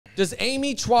Does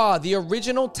Amy Chua, the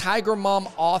original Tiger Mom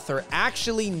author,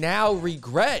 actually now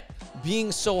regret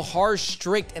being so harsh,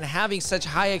 strict, and having such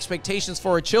high expectations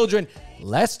for her children?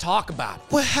 Let's talk about it.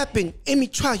 What happened? Amy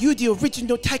Chua, you're the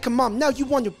original Tiger Mom. Now you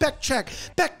want to backtrack.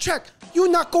 Backtrack.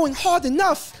 You're not going hard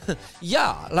enough.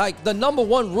 Yeah, like the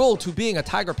 #1 rule to being a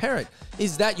Tiger parent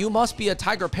is that you must be a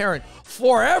Tiger parent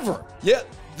forever. Yeah.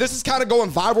 This is kind of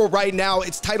going viral right now.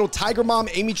 It's titled Tiger Mom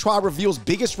Amy Chua Reveals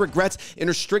Biggest Regrets in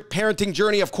Her Strict Parenting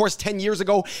Journey. Of course, 10 years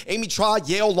ago, Amy Chua,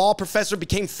 Yale law professor,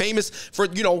 became famous for,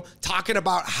 talking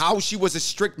about how she was a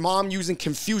strict mom using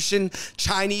Confucian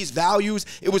Chinese values.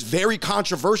 It was very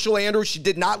controversial, Andrew. She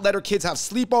did not let her kids have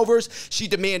sleepovers. She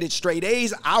demanded straight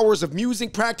A's, hours of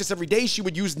music practice every day. She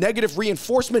would use negative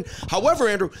reinforcement. However,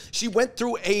 Andrew, she went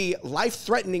through a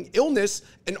life-threatening illness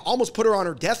and almost put her on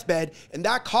her deathbed, and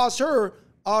that caused her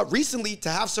recently to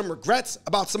have some regrets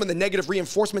about some of the negative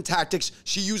reinforcement tactics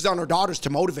she used on her daughters to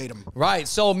motivate them. Right.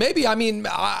 So maybe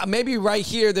right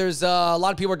here, there's a lot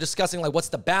of people are discussing like what's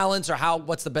the balance or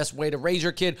what's the best way to raise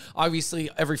your kid. Obviously,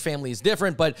 every family is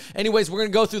different. But anyways, we're going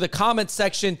to go through the comment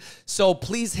section. So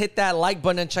please hit that like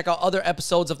button and check out other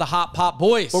episodes of the Hot Pot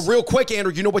Boys. But real quick,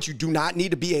 Andrew, you know what you do not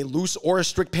need to be a loose or a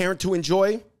strict parent to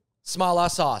enjoy? Smala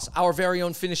Sauce, our very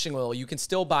own finishing oil. You can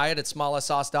still buy it at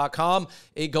smalasauce.com.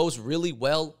 It goes really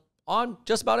well on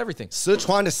just about everything.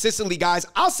 Sichuan to Sicily, guys.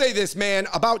 I'll say this, man,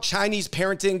 about Chinese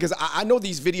parenting, because I know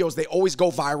these videos, they always go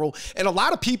viral. And a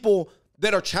lot of people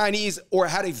that are Chinese or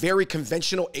had a very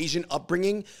conventional Asian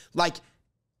upbringing, like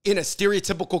in a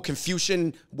stereotypical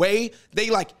Confucian way,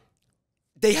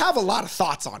 they have a lot of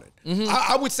thoughts on it.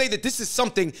 I would say that this is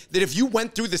something that if you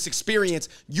went through this experience,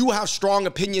 you have strong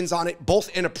opinions on it,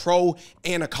 both in a pro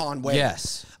and a con way.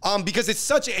 Yes. Because it's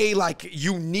such a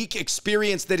unique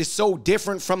experience that is so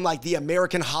different from the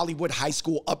American Hollywood high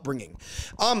school upbringing.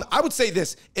 I would say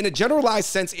this, in a generalized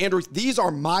sense, Andrew, these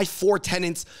are my 4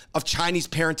 tenets of Chinese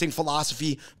parenting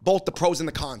philosophy, both the pros and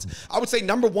the cons. I would say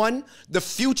 #1, the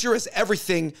future is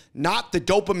everything, not the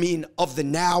dopamine of the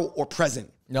now or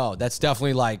present. No, that's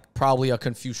definitely probably a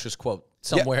Confucius quote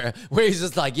somewhere where he's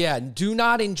just do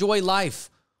not enjoy life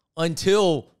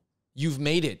until you've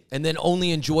made it, and then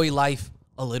only enjoy life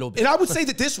a little bit. And I would say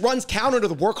that this runs counter to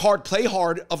the work hard, play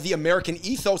hard of the American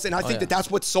ethos. And I think that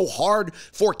that's what's so hard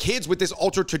for kids with this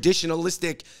ultra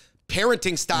traditionalistic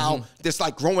parenting style, this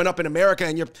growing up in America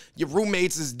and your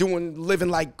roommates is living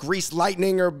like Grease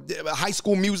Lightning or High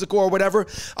School Musical or whatever.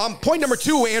 Point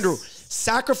 #2, Andrew,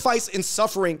 sacrifice and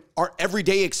suffering are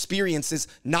everyday experiences,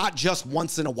 not just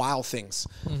once in a while things.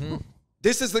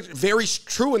 This is very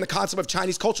true in the concept of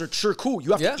Chinese culture. Cool.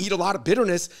 You have to eat a lot of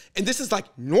bitterness, and this is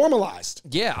normalized.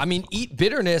 Yeah, I mean, eat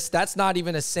bitterness, that's not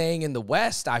even a saying in the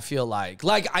West, I feel like.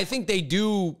 I think they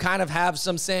do kind of have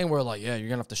some saying where you're going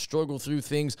to have to struggle through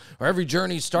things, or every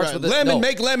journey starts with a...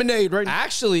 Make lemonade, right?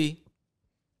 Actually,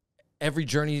 every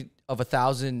journey of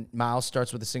 1,000 miles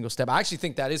starts with a single step. I actually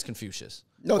think that is Confucius.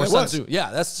 No, that was. Yeah,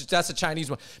 that's a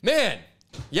Chinese one. Man,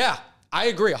 yeah. I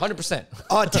agree, 100%.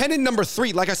 Tenet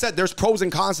 #3, like I said, there's pros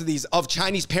and cons to these of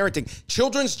Chinese parenting.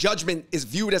 Children's judgment is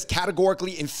viewed as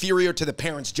categorically inferior to the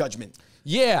parents' judgment.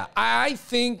 Yeah, I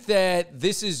think that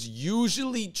this is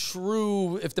usually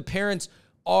true if the parents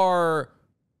are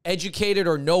educated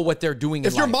or know what they're doing in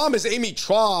life. If your mom is Amy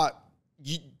Chua,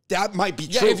 that might be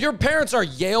true. Yeah, if your parents are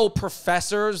Yale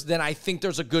professors, then I think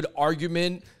there's a good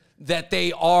argument that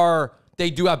they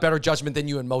do have better judgment than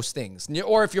you in most things.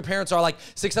 Or if your parents are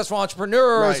successful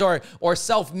entrepreneurs or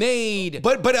self-made.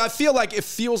 But I feel like it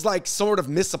feels sort of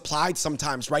misapplied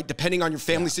sometimes, right? Depending on your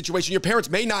family situation. Your parents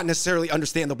may not necessarily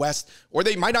understand the West, or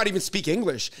they might not even speak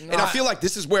English. And I feel like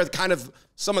this is where kind of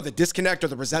some of the disconnect or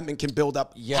the resentment can build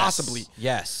up, possibly.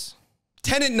 Yes.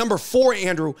 Tenet #4,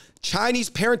 Andrew, Chinese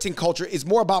parenting culture is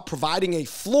more about providing a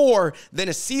floor than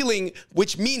a ceiling,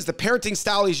 which means the parenting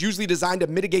style is usually designed to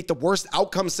mitigate the worst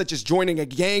outcomes, such as joining a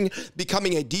gang,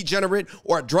 becoming a degenerate,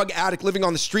 or a drug addict living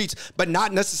on the streets, but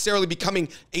not necessarily becoming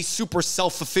a super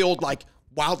self-fulfilled,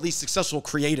 wildly successful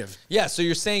creative. Yeah, so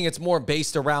you're saying it's more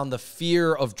based around the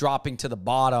fear of dropping to the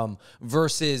bottom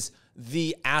versus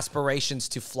the aspirations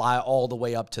to fly all the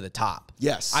way up to the top.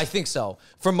 Yes. I think so.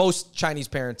 For most Chinese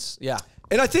parents, yeah.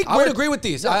 And I think I would agree with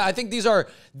these. I think these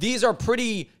are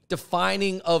pretty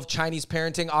defining of Chinese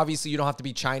parenting. Obviously, you don't have to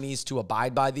be Chinese to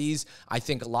abide by these. I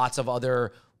think lots of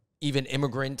other, even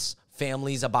immigrant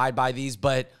families abide by these,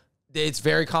 but it's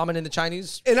very common in the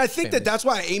Chinese. And I think that's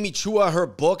why Amy Chua, her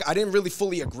book, I didn't really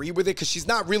fully agree with it because she's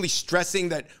not really stressing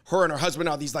that her and her husband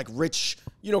are these rich,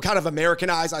 kind of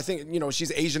Americanized. I think,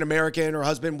 she's Asian American. Her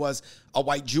husband was a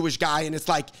white Jewish guy. And it's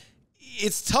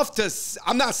it's tough to,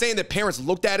 I'm not saying that parents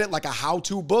looked at it like a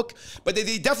how-to book, but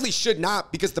they definitely should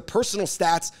not, because the personal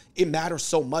stats, it matters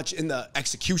so much in the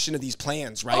execution of these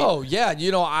plans, right? Oh, yeah.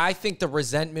 You know, I think the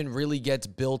resentment really gets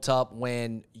built up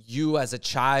when you as a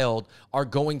child are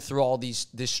going through all this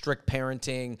strict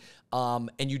parenting,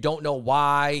 and you don't know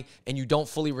why, and you don't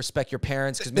fully respect your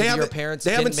parents because maybe your parents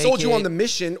haven't sold you on the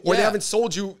mission, or they haven't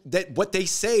sold you that what they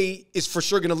say is for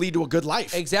sure going to lead to a good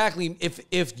life. Exactly.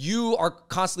 If you are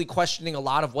constantly questioning a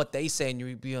lot of what they say, and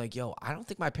you'd be like, yo, I don't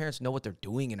think my parents know what they're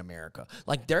doing in America.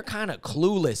 Like, they're kind of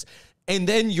clueless. And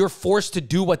then you're forced to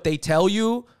do what they tell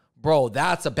you. Bro,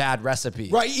 that's a bad recipe.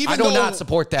 Right. I do not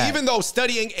support that. Even though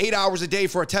studying 8 hours a day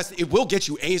for a test, it will get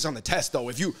you A's on the test,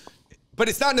 though. But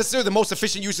it's not necessarily the most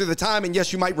efficient use of the time. And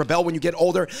yes, you might rebel when you get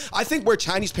older. I think where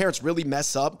Chinese parents really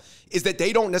mess up is that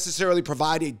they don't necessarily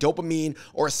provide a dopamine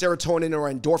or a serotonin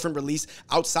or endorphin release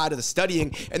outside of the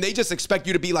studying. And they just expect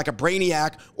you to be like a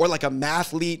brainiac or like a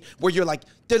mathlete, where they're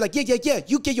like, yeah,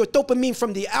 you get your dopamine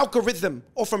from the algorithm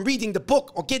or from reading the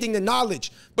book or getting the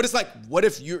knowledge. But it's like, what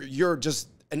if you're just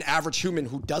an average human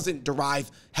who doesn't derive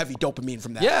heavy dopamine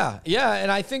from that? Yeah. And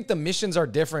I think the missions are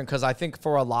different, because I think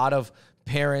for a lot of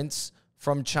parents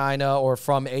from China or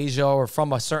from Asia or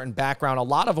from a certain background, a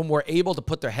lot of them were able to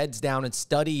put their heads down and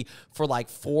study for like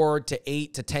 4 to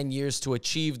 8 to 10 years to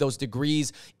achieve those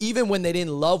degrees, even when they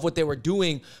didn't love what they were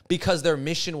doing, because their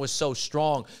mission was so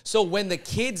strong. So when the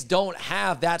kids don't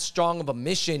have that strong of a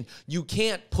mission, you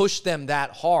can't push them that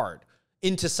hard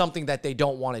into something that they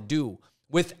don't want to do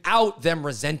without them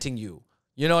resenting you.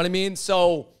 You know what I mean?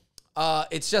 So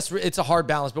it's a hard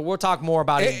balance, but we'll talk more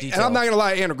about it in detail. And I'm not going to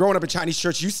lie, Andrew, growing up in Chinese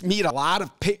church, you meet a lot of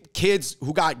kids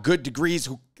who got good degrees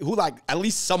who like at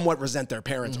least somewhat resent their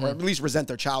parents, or at least resent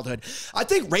their childhood. I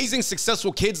think raising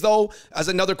successful kids, though, as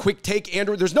another quick take,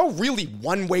 Andrew, there's no really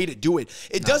one way to do it.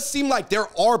 It does seem like there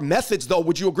are methods, though,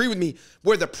 would you agree with me,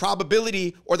 where the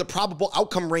probability or the probable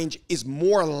outcome range is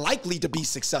more likely to be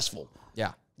successful?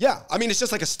 Yeah. Yeah. I mean, it's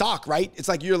just like a stock, right? It's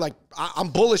like you're like, I'm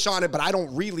bullish on it, but I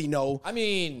don't really know. I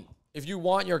mean, if you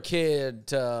want your kid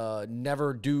to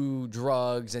never do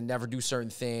drugs and never do certain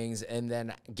things and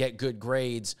then get good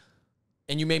grades,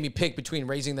 and you made me pick between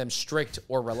raising them strict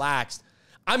or relaxed,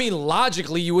 I mean,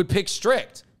 logically, you would pick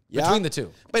strict between the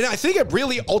two. But I think it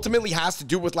really ultimately has to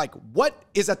do with, like, what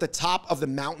is at the top of the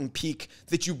mountain peak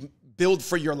that you build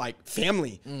for your, like,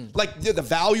 family. Like, the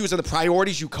values and the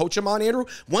priorities you coach them on, Andrew.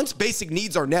 Once basic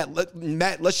needs are met,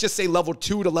 let's just say level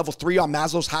 2 to level 3 on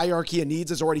Maslow's hierarchy of needs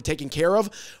is already taken care of.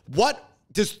 What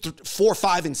does 4,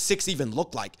 5, and 6 even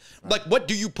look like? Right. Like, what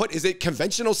do you put? Is it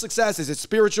conventional success? Is it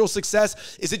spiritual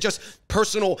success? Is it just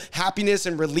personal happiness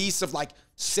and release of, like,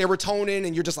 serotonin,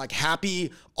 and you're just like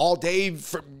happy all day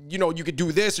for, you know, you could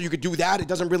do this or you could do that. It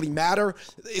doesn't really matter.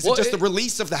 Is it just the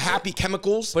release of the happy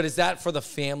chemicals? But is that for the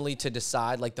family to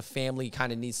decide? Like, the family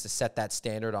kind of needs to set that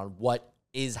standard on what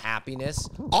is happiness.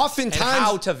 Oftentimes, and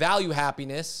how to value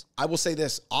happiness. I will say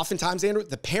this. Oftentimes, Andrew,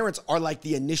 the parents are like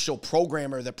the initial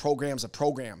programmer that programs a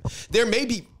program. There may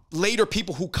be later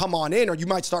people who come on in, or you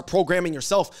might start programming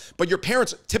yourself, but your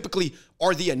parents typically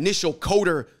are the initial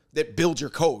coder that builds your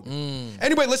code.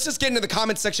 Anyway, let's just get into the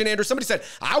comments section, Andrew. Somebody said,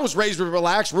 I was raised with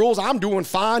relaxed rules. I'm doing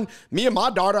fine. Me and my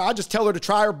daughter, I just tell her to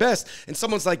try her best. And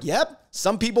someone's like, yep,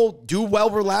 some people do well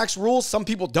relaxed rules. Some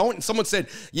people don't. And someone said,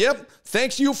 yep,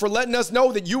 thanks you for letting us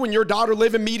know that you and your daughter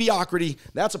live in mediocrity.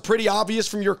 That's a pretty obvious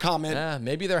from your comment. Yeah,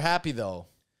 maybe they're happy, though.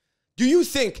 Do you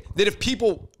think that if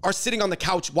people are sitting on the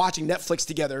couch watching Netflix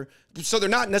together, so they're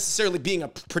not necessarily being a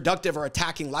productive or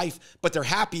attacking life, but they're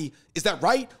happy, is that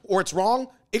right or it's wrong?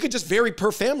 It could just vary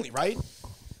per family, right?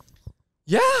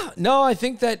 Yeah. No, I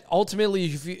think that ultimately,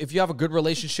 if you have a good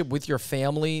relationship with your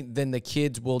family, then the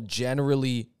kids will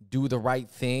generally do the right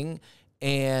thing.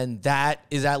 And that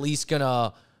is at least going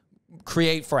to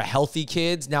create for a healthy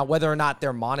kids. Now, whether or not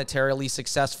they're monetarily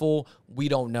successful, we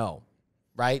don't know.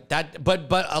 Right? But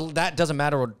that doesn't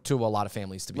matter to a lot of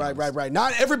families, to be honest. Right.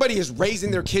 Not everybody is raising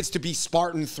their kids to be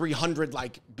Spartan 300,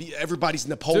 like everybody's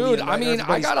Napoleon. Dude, I mean,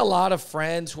 I got a lot of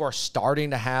friends who are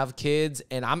starting to have kids,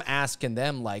 and I'm asking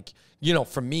them, like, you know,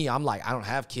 for me, I'm like, I don't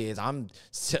have kids. I'm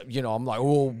like,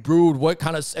 oh, brood, what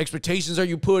kind of expectations are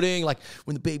you putting? Like,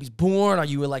 when the baby's born, are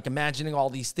you, like, imagining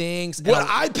all these things? What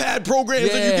iPad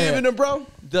programs are you giving them, bro?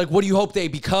 Like, what do you hope they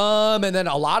become? And then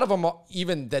a lot of them,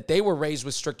 even that they were raised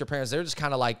with stricter parents, they're just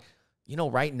kind of like, you know,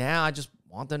 right now, I just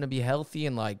want them to be healthy.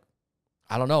 And, like,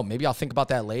 I don't know, maybe I'll think about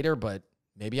that later, but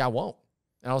maybe I won't.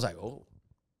 And I was like, oh.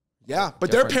 Yeah, but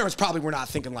their parents probably were not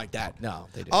thinking like that. No,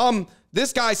 they didn't.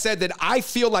 This guy said that I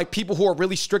feel like people who are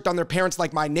really strict on their parents,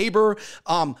 like my neighbor,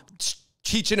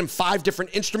 teaching him 5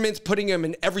 different instruments, putting him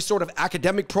in every sort of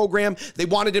academic program. They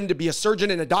wanted him to be a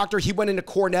surgeon and a doctor. He went into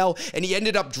Cornell, and he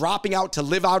ended up dropping out to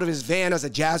live out of his van as a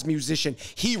jazz musician.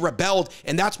 He rebelled,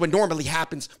 and that's what normally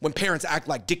happens when parents act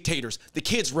like dictators. The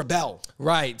kids rebel.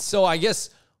 Right. So I guess,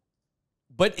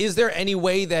 but is there any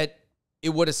way that it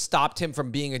would have stopped him from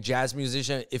being a jazz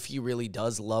musician if he really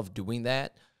does love doing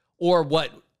that? Or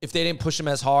what, if they didn't push him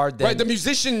as hard, then... Right, the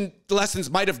musician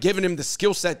lessons might have given him the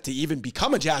skill set to even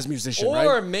become a jazz musician,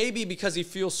 or right? maybe because he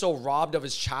feels so robbed of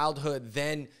his childhood,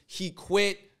 then he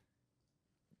quit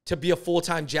to be a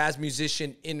full-time jazz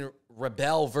musician in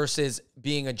Rebel versus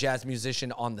being a jazz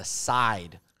musician on the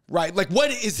side. Right, like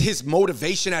what is his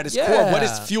motivation at his core? What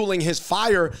is fueling his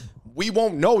fire? We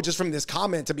won't know just from this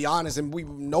comment, to be honest, and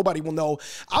nobody will know.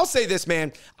 I'll say this,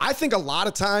 man. I think a lot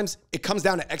of times it comes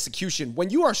down to execution. When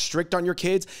you are strict on your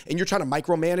kids and you're trying to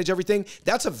micromanage everything,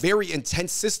 that's a very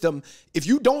intense system. If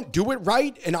you don't do it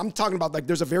right, and I'm talking about like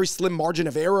there's a very slim margin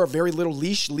of error, a very little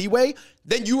leeway,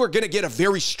 then you are going to get a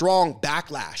very strong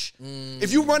backlash.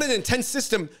 If you run an intense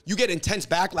system, you get intense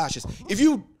backlashes. If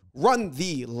you run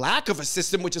the lack of a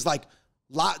system, which is like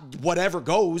whatever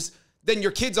goes, then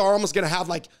your kids are almost going to have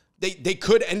like, they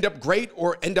could end up great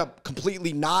or end up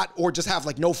completely not, or just have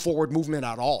like no forward movement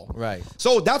at all. Right.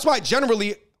 So that's why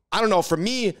generally, I don't know, for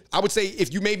me, I would say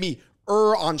if you made me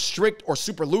err on strict or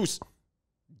super loose,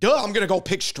 I'm going to go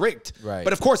pick strict. Right.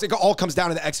 But of course, it all comes down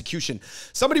to the execution.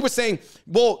 Somebody was saying,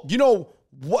 well, you know,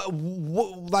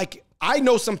 like I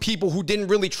know some people who didn't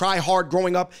really try hard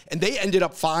growing up and they ended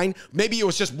up fine. Maybe it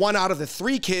was just 1 out of the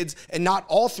 3 kids and not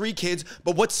all 3 kids,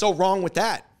 but what's so wrong with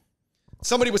that?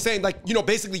 Somebody was saying, like, you know,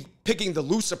 basically picking the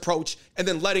loose approach and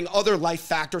then letting other life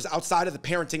factors outside of the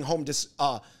parenting home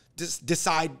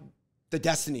decide the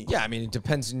destiny. Yeah, I mean, it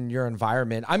depends on your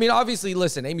environment. I mean, obviously,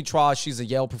 listen, Amy Chua, she's a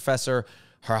Yale professor.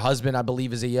 Her husband, I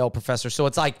believe, is a Yale professor. So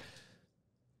it's like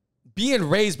being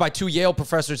raised by 2 Yale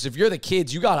professors. If you're the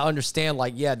kids, you got to understand,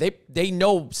 like, yeah, they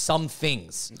know some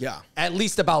things. Yeah. At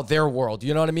least about their world.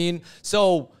 You know what I mean?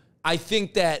 So I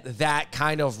think that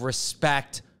kind of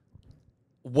respect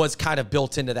was kind of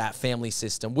built into that family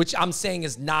system, which I'm saying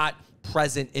is not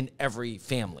present in every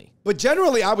family. But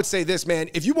generally, I would say this, man,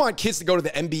 if you want kids to go to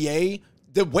the NBA,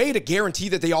 the way to guarantee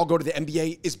that they all go to the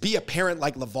NBA is be a parent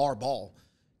like LeVar Ball.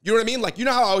 You know what I mean? Like, you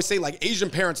know how I always say, like, Asian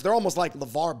parents, they're almost like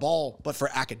LeVar Ball, but for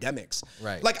academics.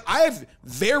 Right. Like, I've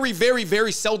very, very,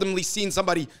 very seldomly seen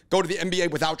somebody go to the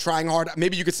NBA without trying hard.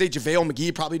 Maybe you could say JaVale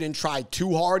McGee probably didn't try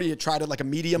too hard. He had tried at, like, a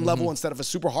medium level instead of a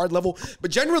super hard level.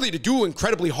 But generally, to do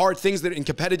incredibly hard things that in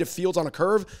competitive fields on a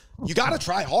curve, you got to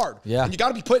try hard. Yeah. And you got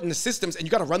to be put in the systems, and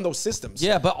you got to run those systems.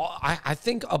 Yeah, but I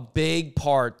think a big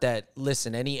part that,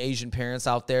 listen, any Asian parents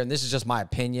out there, and this is just my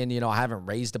opinion, you know, I haven't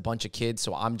raised a bunch of kids,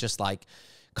 so I'm just like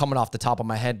coming off the top of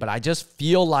my head, but I just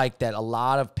feel like that a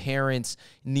lot of parents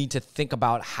need to think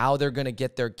about how they're going to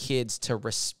get their kids to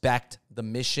respect the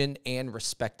mission and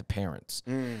respect the parents.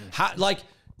 How, like,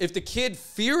 if the kid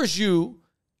fears you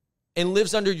and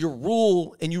lives under your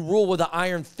rule and you rule with an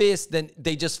iron fist, then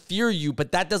they just fear you,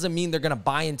 but that doesn't mean they're going to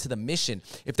buy into the mission.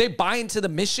 If they buy into the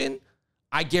mission,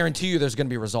 I guarantee you there's going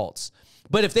to be results.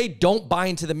 But if they don't buy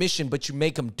into the mission, but you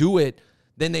make them do it,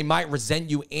 then they might resent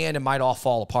you and it might all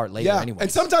fall apart later anyway. And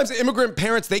sometimes immigrant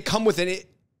parents, they come with an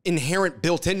inherent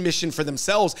built-in mission for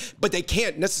themselves, but they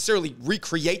can't necessarily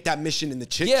recreate that mission in the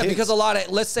kids. Yeah, because a lot of,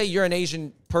 let's say you're an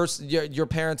Asian person, your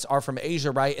parents are from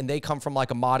Asia, right? And they come from like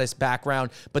a modest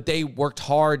background, but they worked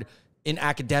hard in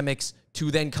academics to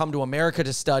then come to America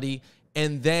to study,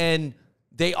 and then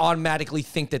they automatically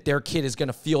think that their kid is going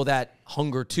to feel that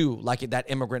hunger too, like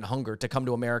that immigrant hunger to come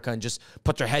to America and just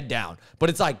put their head down. But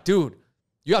it's like, dude,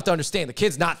 you have to understand the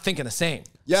kid's not thinking the same.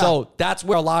 Yeah. So that's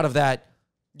where a lot of that,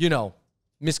 you know,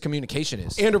 miscommunication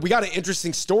is. Andrew, we got an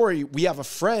interesting story. We have a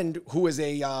friend who is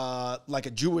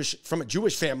from a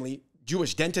Jewish family,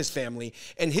 Jewish dentist family,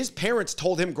 and his parents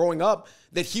told him growing up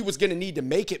that he was going to need to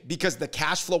make it because the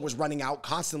cash flow was running out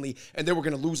constantly and they were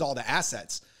going to lose all the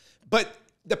assets. But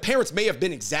the parents may have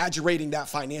been exaggerating that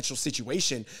financial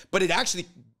situation, but it actually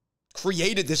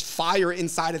created this fire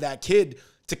inside of that kid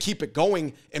to keep it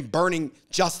going and burning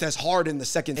just as hard in the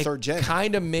second, third gen.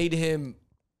 Kind of made him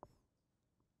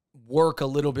work a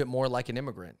little bit more like an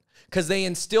immigrant because they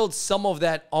instilled some of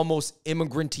that almost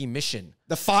immigrant-y mission.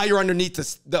 The fire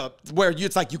underneath where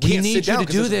it's like you can't sit down. We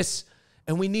need you to do this,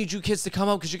 and we need you kids to come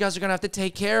up because you guys are going to have to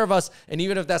take care of us. And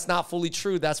even if that's not fully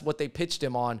true, that's what they pitched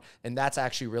him on, and that's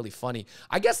actually really funny.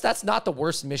 I guess that's not the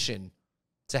worst mission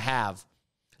to have.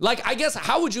 Like, I guess,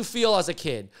 how would you feel as a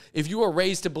kid if you were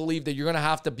raised to believe that you're going to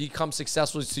have to become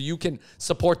successful so you can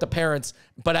support the parents,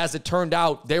 but as it turned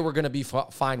out, they were going to be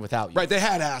fine without you? Right, they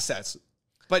had assets.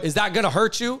 But is that going to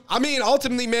hurt you? I mean,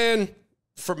 ultimately, man,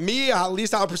 for me, at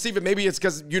least I'll perceive it. Maybe it's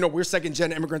because, you know, we're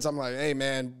second-gen immigrants. I'm like, hey,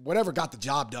 man, whatever got the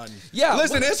job done. Yeah.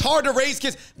 Listen, it's hard to raise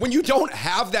kids. When you don't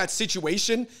have that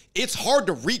situation, it's hard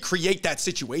to recreate that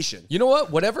situation. You know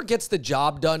what? Whatever gets the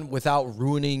job done without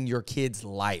ruining your kid's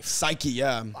life. Psyche,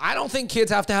 yeah. I don't think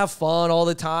kids have to have fun all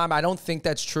the time. I don't think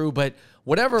that's true. But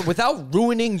whatever, without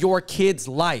ruining your kid's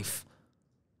life.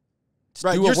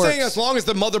 Right. You're saying as long as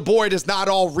the motherboard is not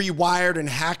all rewired and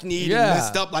hackneyed and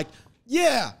messed up, like,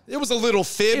 yeah, it was a little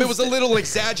fib. It was a little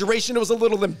exaggeration. It was a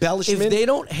little embellishment. If they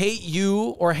don't hate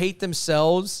you or hate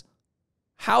themselves,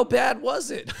 how bad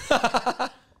was it?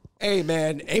 Hey,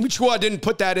 man, Amy Chua didn't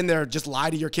put that in there. Just lie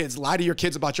to your kids. Lie to your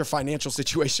kids about your financial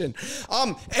situation.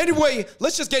 Anyway,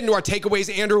 let's just get into our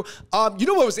takeaways, Andrew. You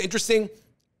know what was interesting?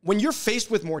 When you're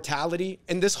faced with mortality,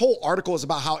 and this whole article is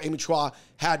about how Amy Chua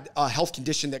had a health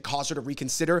condition that caused her to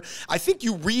reconsider, I think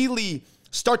you really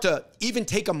start to even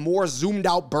take a more zoomed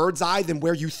out bird's eye than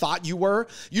where you thought you were.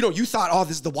 You know, you thought, oh,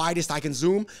 this is the widest I can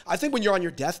zoom. I think when you're on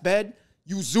your deathbed,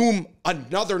 you zoom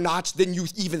another notch than you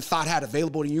even thought had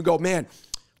available. And you go, man,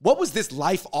 what was this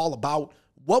life all about?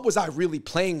 What was I really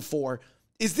playing for?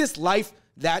 Is this life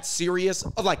that serious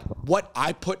of like what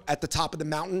I put at the top of the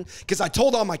mountain? Because I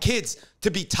told all my kids to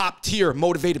be top tier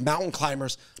motivated mountain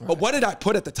climbers. Right. But what did I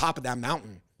put at the top of that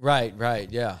mountain? Right,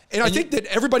 yeah. And I think that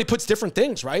everybody puts different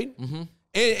things, right? Mm-hmm.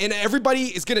 And everybody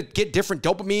is going to get different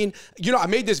dopamine. You know, I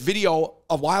made this video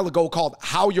a while ago called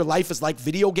How Your Life is Like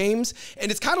Video Games. And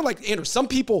it's kind of like, Andrew, some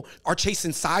people are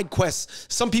chasing side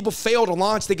quests. Some people fail to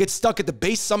launch. They get stuck at the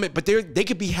base summit, but they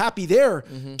could be happy there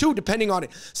too, depending on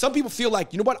it. Some people feel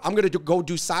like, you know what, I'm going to go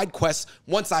do side quests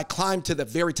once I climb to the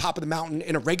very top of the mountain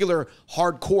in a regular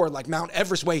hardcore, like Mount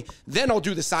Everest way. Then I'll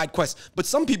do the side quests. But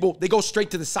some people, they go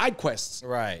straight to the side quests.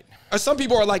 Right. Or some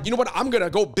people are like, you know what, I'm going to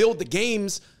go build the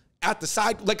games at the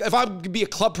side. Like if I could be a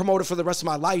club promoter for the rest of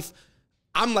my life,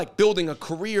 I'm like building a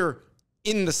career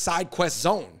in the side quest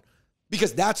zone,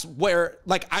 because that's where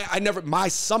like my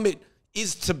summit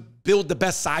is to build the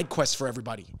best side quest for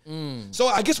everybody. So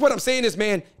I guess what I'm saying is,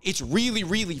 man, it's really,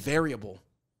 really variable.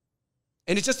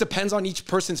 And it just depends on each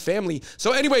person's family.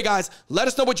 So anyway, guys, let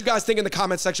us know what you guys think in the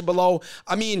comment section below.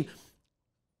 I mean,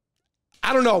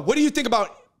 I don't know. What do you think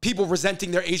about people resenting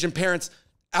their Asian parents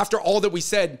after all that we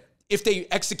said, if they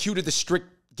executed the strict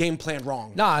game plan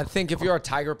wrong? No, I think if you're a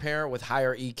tiger parent with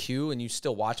higher EQ and you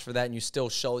still watch for that and you still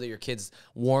show that your kids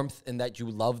warmth and that you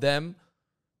love them,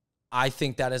 I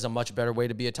think that is a much better way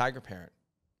to be a tiger parent,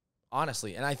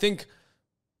 honestly. And I think,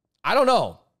 I don't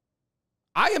know,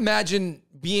 I imagine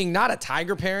being not a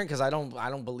tiger parent, because I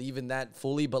don't believe in that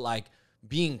fully, but like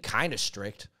being kind of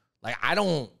strict. Like I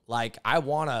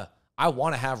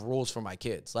want to have rules for my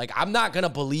kids. Like, I'm not going to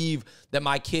believe that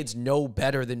my kids know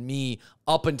better than me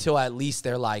up until at least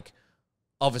they're like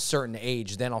of a certain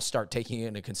age. Then I'll start taking it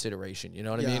into consideration. You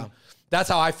know what I mean? That's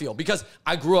how I feel, because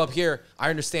I grew up here. I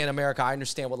understand America. I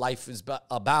understand what life is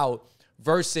about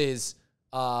versus,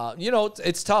 you know,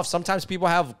 it's tough. Sometimes people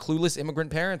have clueless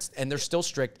immigrant parents and they're still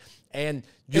strict. And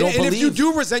if you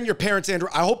do resent your parents, Andrew,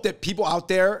 I hope that people out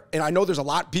there, and I know there's a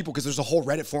lot of people because there's a whole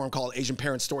Reddit forum called Asian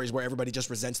Parent Stories where everybody just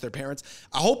resents their parents.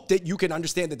 I hope that you can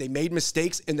understand that they made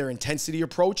mistakes in their intensity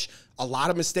approach, a lot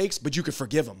of mistakes, but you could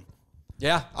forgive them.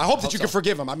 Yeah. I hope that you can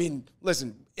forgive them. I mean,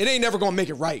 listen, it ain't never going to make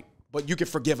it right, but you can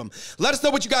forgive them. Let us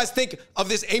know what you guys think of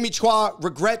this Amy Chua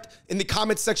regret in the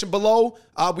comments section below.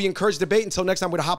 We encourage debate. Until next time, we're going to hop